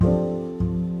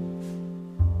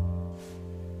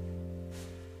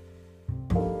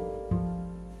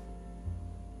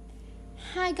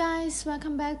Hi guys,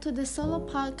 welcome back to the solo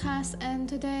podcast, and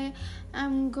today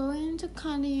I'm going to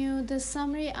continue the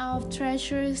summary of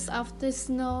Treasures of the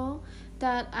Snow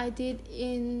that I did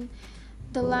in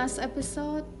the last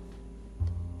episode.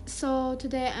 So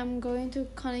today I'm going to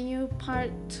continue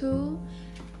part 2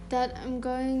 that I'm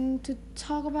going to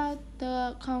talk about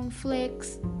the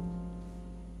conflicts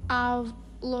of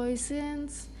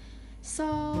Loisians.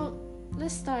 So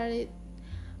let's start it.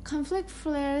 Conflict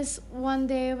flares one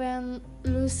day when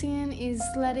Lucien is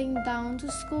sledding down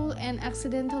to school and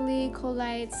accidentally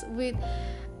collides with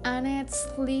Annette's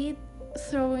sled,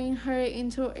 throwing her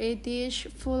into a ditch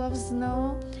full of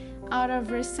snow. Out of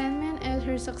resentment at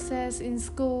her success in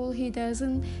school, he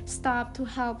doesn't stop to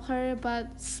help her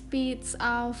but speeds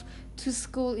off to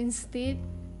school instead.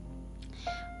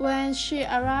 When she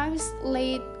arrives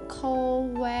late,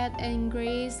 cold, wet, and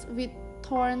graced with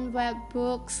torn wet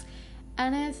books,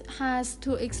 Annette has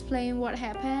to explain what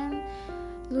happened.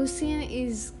 Lucien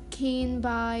is caned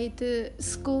by the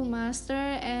schoolmaster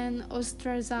and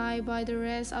ostracized by the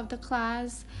rest of the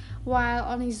class. While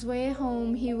on his way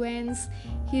home, he vents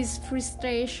his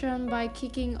frustration by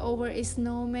kicking over a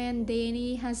snowman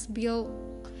Danny has built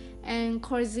and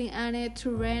causing Annette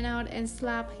to run out and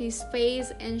slap his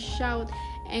face and shout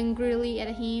angrily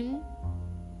at him.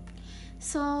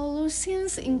 So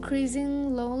Lucian's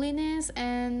increasing loneliness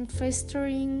and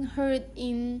festering hurt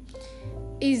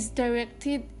is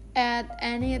directed at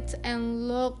Annette and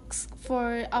looks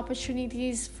for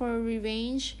opportunities for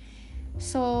revenge.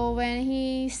 So when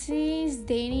he sees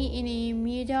Danny in a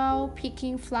meadow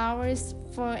picking flowers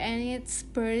for Annette's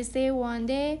birthday one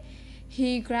day,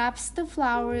 he grabs the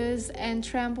flowers and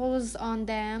tramples on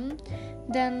them.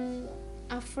 Then,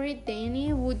 afraid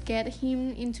Danny would get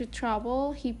him into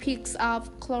trouble, he picks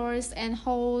up Cloris and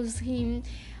hauls him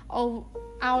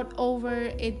out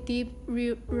over a deep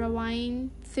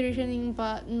ravine, threatening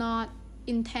but not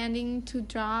intending to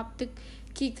drop the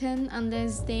kitten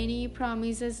unless Danny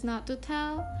promises not to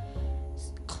tell.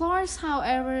 Cloris,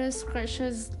 however,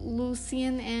 scratches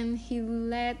Lucien and he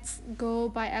lets go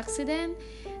by accident.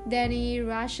 Danny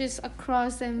rushes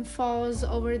across and falls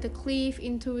over the cliff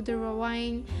into the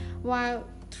ravine while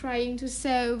trying to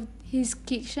save his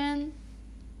kitten.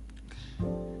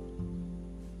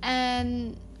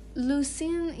 And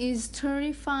Lucien is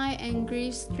terrified and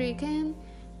grief-stricken,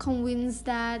 convinced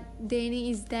that Danny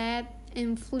is dead,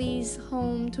 and flees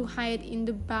home to hide in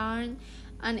the barn,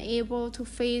 unable to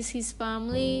face his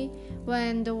family.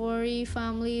 When the worried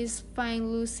families find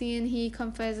Lucien, he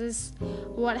confesses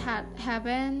what had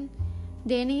happened.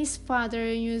 Danny's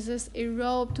father uses a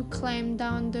rope to climb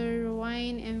down the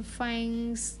ravine and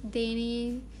finds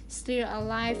Danny still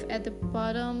alive at the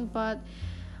bottom but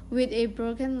with a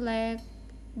broken leg.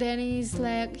 Danny's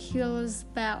leg heals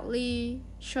badly,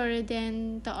 shorter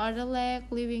than the other leg,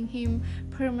 leaving him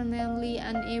permanently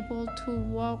unable to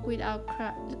walk without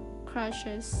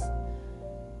crutches.